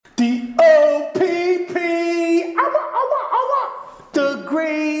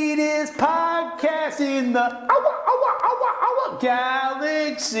in the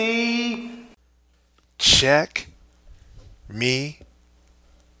galaxy. Check me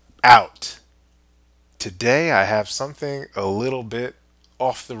out. Today I have something a little bit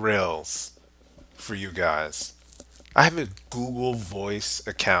off the rails for you guys. I have a Google Voice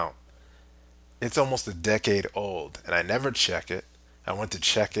account. It's almost a decade old and I never check it. I went to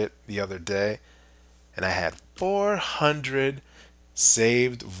check it the other day and I had 400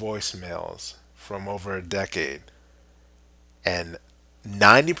 saved voicemails from over a decade. And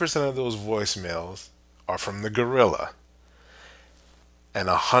 90% of those voicemails are from the gorilla. And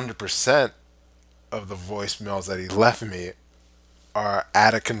 100% of the voicemails that he left me are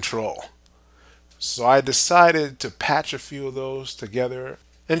out of control. So I decided to patch a few of those together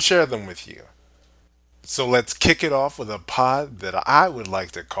and share them with you. So let's kick it off with a pod that I would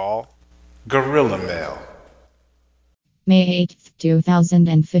like to call GorillaMail. May 8th,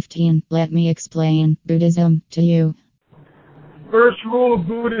 2015. Let me explain Buddhism to you. First rule of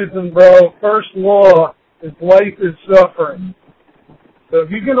Buddhism, bro, first law is life is suffering. So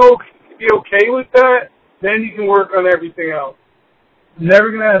if you can be okay with that, then you can work on everything else. You're never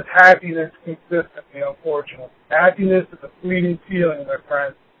going to have happiness consistently, unfortunately. Happiness is a fleeting feeling, my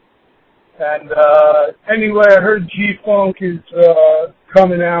friend. And anyway, I heard G-Funk is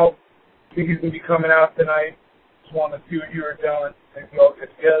coming out. I think he's going to be coming out tonight. Just want to see what you were doing. Maybe all get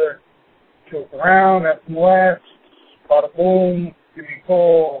together, joke around, have some laughs. Bada boom, give me a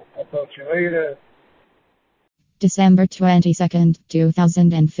call. I'll talk to you later. December 22nd,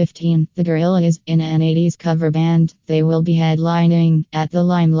 2015. The Gorillaz in an 80s cover band. They will be headlining at the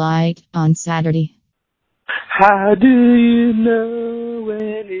Limelight on Saturday. How do you know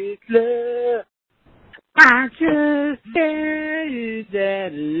when it's love? I just tell you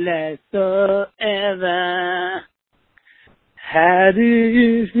that it lasts forever. How do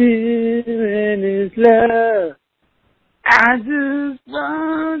you feel when it's love? I just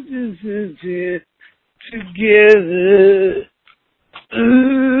want to sit here together.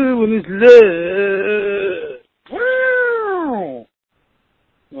 Ooh, when it's love. Wow.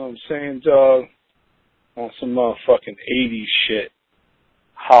 You know what I'm saying, dog? On some motherfucking 80s shit.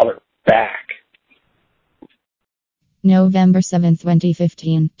 Holler back. November 7th,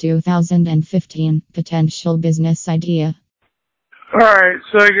 2015. Potential business idea. Alright,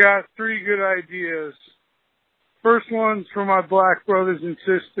 so I got 3 good ideas. First one's for my black brothers and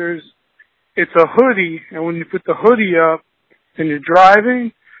sisters. It's a hoodie, and when you put the hoodie up and you're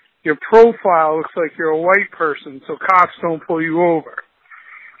driving, your profile looks like you're a white person, so cops don't pull you over.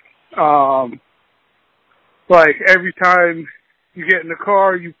 Like every time you get in the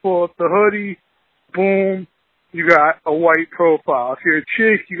car, you pull up the hoodie, boom, you got a white profile. If you're a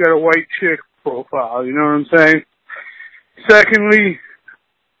chick, you got a white chick profile, you know what I'm saying? Secondly,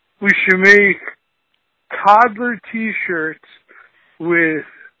 we should make toddler t-shirts with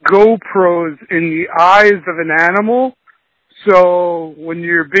GoPros in the eyes of an animal, so when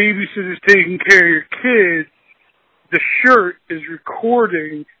your babysitter's taking care of your kid, the shirt is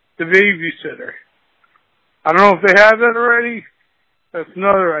recording the babysitter. I don't know if they have that already. That's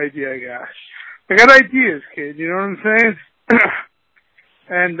another idea I got. I got ideas, kid, you know what I'm saying?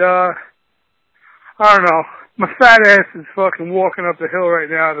 And, I don't know. My fat ass is fucking walking up the hill right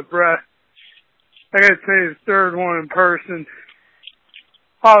now out of breath. I gotta say the third one in person.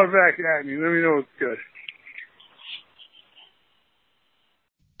 Holler back at me. Let me know it's good.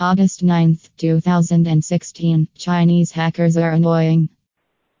 August 9th, 2016. Chinese hackers are annoying.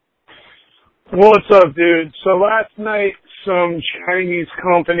 What's up, dude? So last night, some Chinese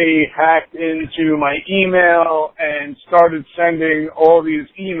company hacked into my email and started sending all these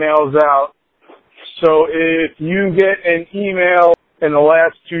emails out. So if you get an email in the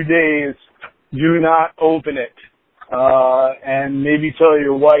last 2 days, do not open it. And maybe tell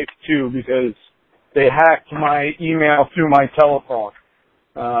your wife too, because they hacked my email through my telephone.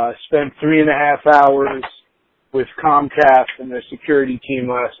 Spent 3.5 hours with Comcast and their security team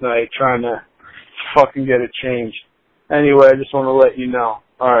last night trying to fucking get it changed. Anyway, I just want to let you know.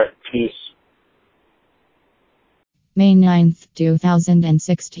 Alright, peace. May 9th,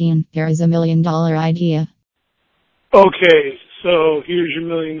 2016. Here is $1 million idea. Okay, so here's your $1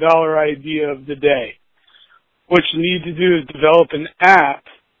 million idea of the day. What you need to do is develop an app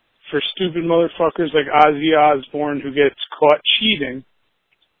for stupid motherfuckers like Ozzy Osbourne who gets caught cheating.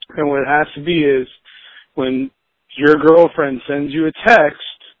 And what it has to be is when your girlfriend sends you a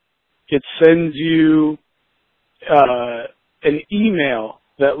text, it sends you an email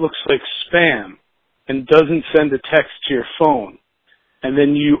that looks like spam and doesn't send a text to your phone. And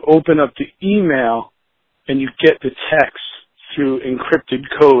then you open up the email and you get the text through encrypted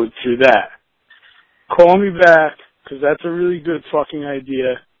code through that. Call me back, because that's a really good fucking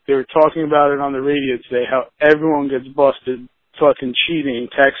idea. They were talking about it on the radio today, how everyone gets busted fucking cheating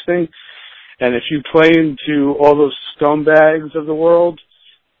and texting. And if you play into all those scumbags of the world,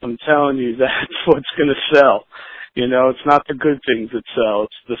 I'm telling you, that's what's going to sell. You know, it's not the good things that sell,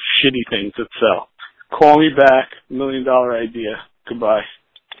 it's the shitty things that sell. Call me back, $1 million idea. Goodbye.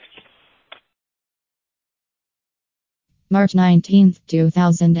 March 19th,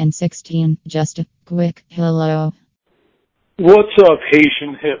 2016. Just a quick hello. What's up,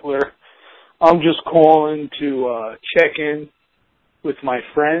 Haitian Hitler? I'm just calling to check in with my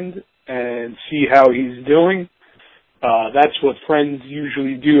friend and see how he's doing. That's what friends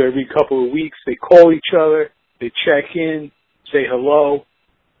usually do every couple of weeks. They call each other, they check in, say hello.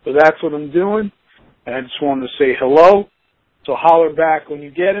 So that's what I'm doing. And I just wanted to say hello. So holler back when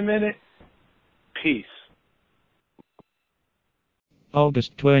you get a minute. Peace.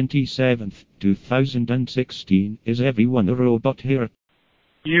 August 27th, 2016. Is everyone a robot here?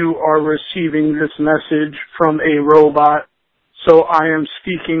 You are receiving this message from a robot. So I am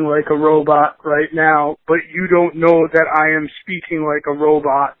speaking like a robot right now, but you don't know that I am speaking like a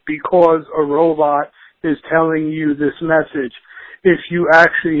robot because a robot is telling you this message. If you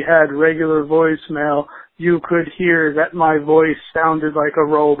actually had regular voicemail, you could hear that my voice sounded like a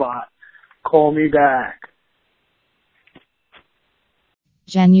robot. Call me back.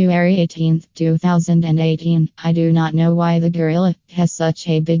 January 18th, 2018. I do not know why the gorilla has such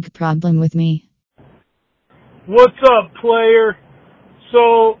a big problem with me. What's up, player?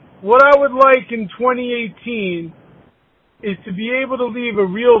 So, what I would like in 2018 is to be able to leave a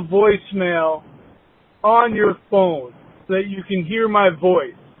real voicemail on your phone so that you can hear my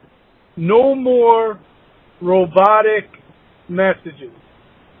voice. No more robotic messages.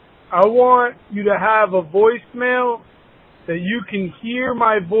 I want you to have a voicemail that you can hear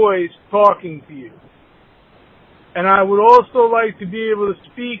my voice talking to you. And I would also like to be able to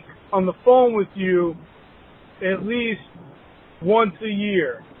speak on the phone with you at least once a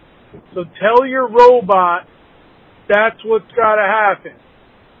year. So tell your robot that's what's got to happen.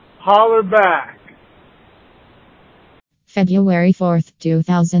 Holler back. February 4th,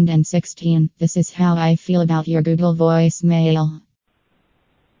 2016. This is how I feel about your Google voicemail.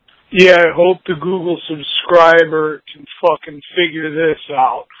 Yeah, I hope the Google subscriber can fucking figure this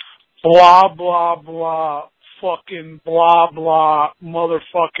out. Blah, blah, blah. Fucking blah, blah.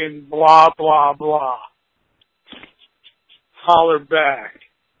 Motherfucking blah, blah, blah. Holler back.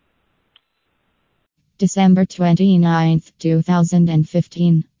 December 29th,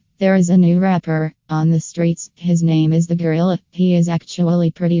 2015. There is a new rapper on the streets. His name is the Gorilla. He is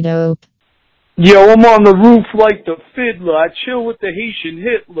actually pretty dope. Yo, I'm on the roof like the fiddler. I chill with the Haitian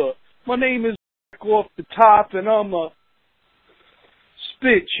Hitler. My name is off the top and I'ma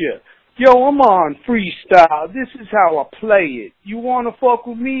spit ya. Yo, I'm on freestyle. This is how I play it. You wanna fuck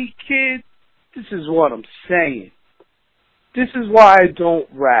with me, kid? This is what I'm saying. This is why I don't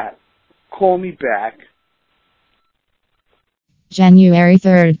rap. Call me back. January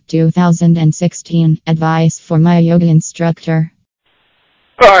 3rd, 2016. Advice for my yoga instructor.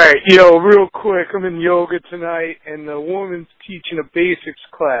 Alright, yo, real quick, I'm in yoga tonight, and the woman's teaching a basics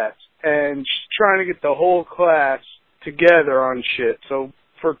class, and she's trying to get the whole class together on shit. So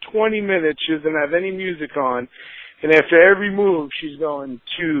for 20 minutes, she doesn't have any music on, and after every move, she's going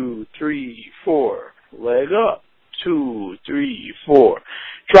 2, 3, 4, leg up, 2, 3, 4,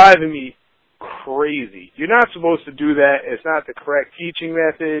 driving me crazy. You're not supposed to do that. It's not the correct teaching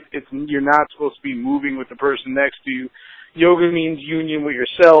method. You're not supposed to be moving with the person next to you. Yoga means union with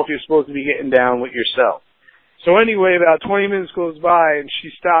yourself. You're supposed to be getting down with yourself. So anyway, about 20 minutes goes by, and she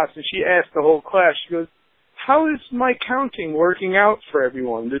stops, and she asks the whole class, she goes, how is my counting working out for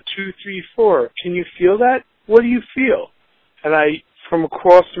everyone? The 2, 3, 4. Can you feel that? What do you feel? And from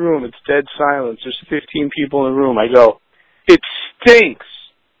across the room, it's dead silence. There's 15 people in the room. I go, it stinks.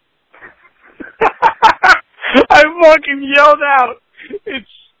 I fucking yelled out, it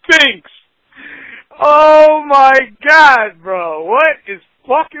stinks. Oh my God, bro. What is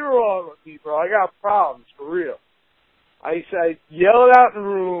fucking wrong with me, bro? I got problems, for real. I yelled out in the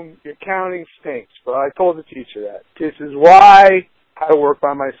room, your counting stinks, bro. I told the teacher that. This is why I work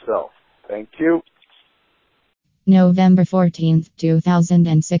by myself. Thank you. November 14th,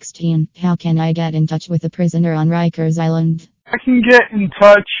 2016. How can I get in touch with a prisoner on Rikers Island? I can get in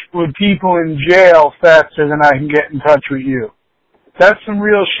touch with people in jail faster than I can get in touch with you. That's some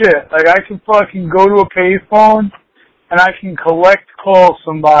real shit. Like, I can fucking go to a payphone and I can collect call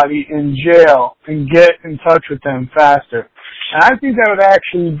somebody in jail and get in touch with them faster. And I think that would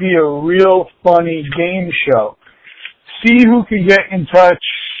actually be a real funny game show. See who can get in touch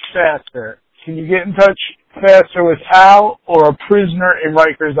faster. Can you get in touch faster with Al or a prisoner in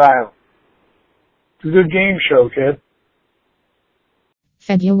Rikers Island? It's a good game show, kid.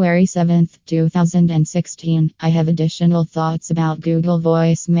 February 7th, 2016. I have additional thoughts about Google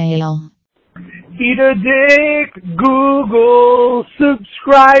Voicemail. Eat a dick, Google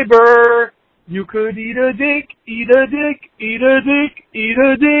subscriber. You could eat a dick, eat a dick, eat a dick, eat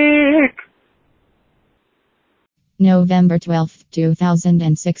a dick. November 12th,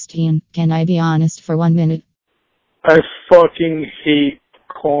 2016. Can I be honest for 1 minute? I fucking hate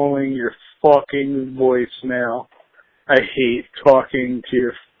calling your fucking voicemail. I hate talking to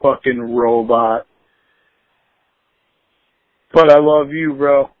your fucking robot. But I love you,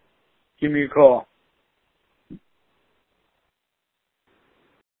 bro. Give me a call.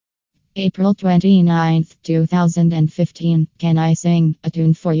 April 29th, 2015. Can I sing a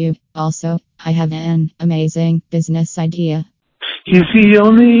tune for you? Also, I have an amazing business idea. He's the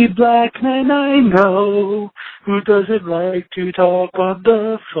only black man I know who doesn't like to talk on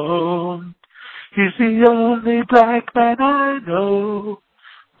the phone. He's the only black man I know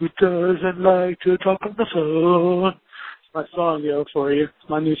who doesn't like to talk on the phone. It's my song, yo, for you. It's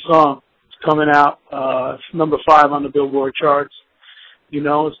my new song. It's coming out. It's number 5 on the Billboard charts. You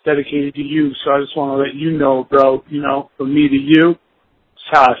know, it's dedicated to you, so I just want to let you know, bro, you know, from me to you, it's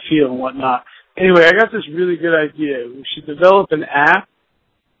how I feel and whatnot. Anyway, I got this really good idea. We should develop an app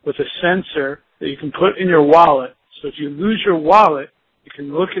with a sensor that you can put in your wallet. So if you lose your wallet, you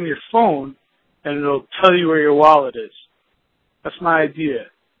can look in your phone and it'll tell you where your wallet is. That's my idea.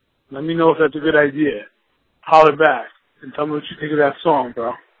 Let me know if that's a good idea. Holler back and tell me what you think of that song,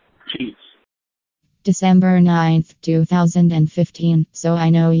 bro. Jeez. December 9th, 2015. So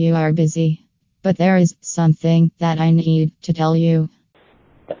I know you are busy, but there is something that I need to tell you.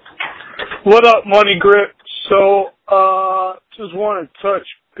 What up, Money Grip? So, just want to touch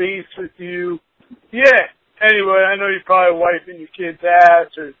base with you. Yeah, anyway, I know you're probably wiping your kid's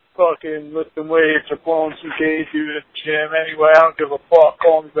ass or fucking lifting weights or blowing some K through the gym. Anyway, I don't give a fuck.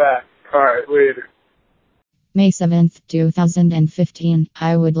 Call me back. Alright, later. May 7th, 2015.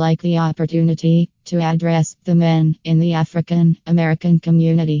 I would like the opportunity to address the men in the African American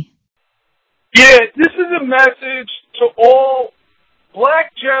community. Yeah, this is a message to all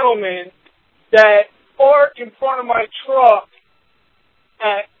black gentlemen that park in front of my truck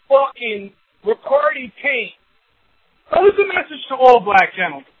at fucking Riccardi Paint. That was a message to all black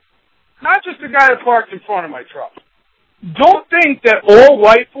gentlemen, not just the guy that parked in front of my truck. Don't think that all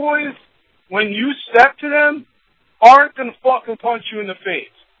white boys, when you step to them, aren't going to fucking punch you in the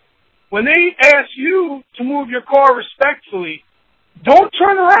face. When they ask you to move your car respectfully, don't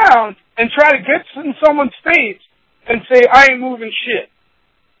turn around and try to get in someone's face and say, I ain't moving shit.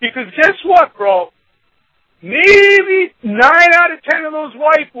 Because guess what, bro? Maybe 9 out of 10 of those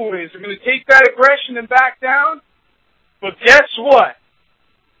white boys are going to take that aggression and back down. But guess what?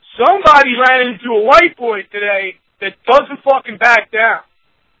 Somebody ran into a white boy today that doesn't fucking back down.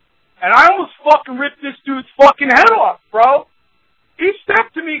 And I almost fucking ripped this dude's fucking head off, bro. He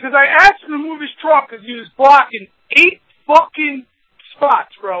stepped to me because I asked him to move his truck because he was blocking 8 fucking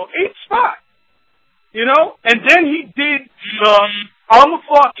spots, bro. 8 spots. You know? And then he did I'm a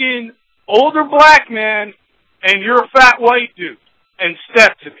fucking older black man and you're a fat white dude. And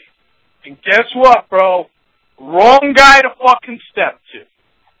stepped to me. And guess what, bro? Wrong guy to fucking step to.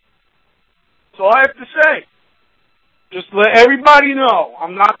 That's all I have to say. Just let everybody know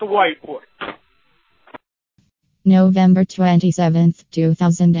I'm not the white boy. November 27th,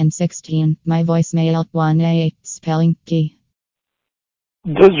 2016. My voicemail 1A spelling key.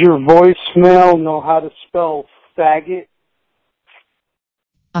 Does your voicemail know how to spell faggot?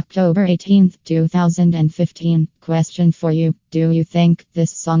 October 18th, 2015. Question for you. Do you think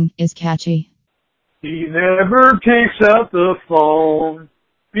this song is catchy? He never picks up the phone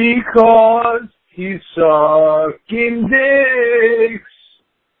because he's sucking dicks.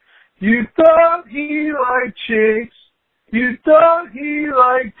 You thought he liked chicks. You thought he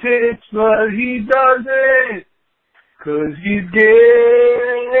liked tits, but he doesn't. 'Cause he's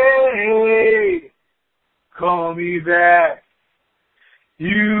gay. Call me back.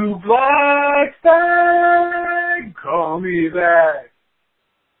 You black fag. Call me back.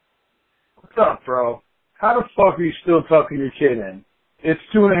 What's up, bro? How the fuck are you still tucking your kid in? It's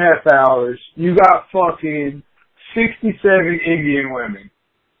 2.5 hours. You got fucking 67 Indian women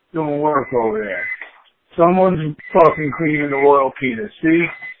doing work over there. Someone's fucking cleaning the royal penis. See?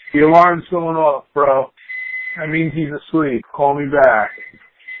 The alarm's going off, bro. That means he's asleep. Call me back.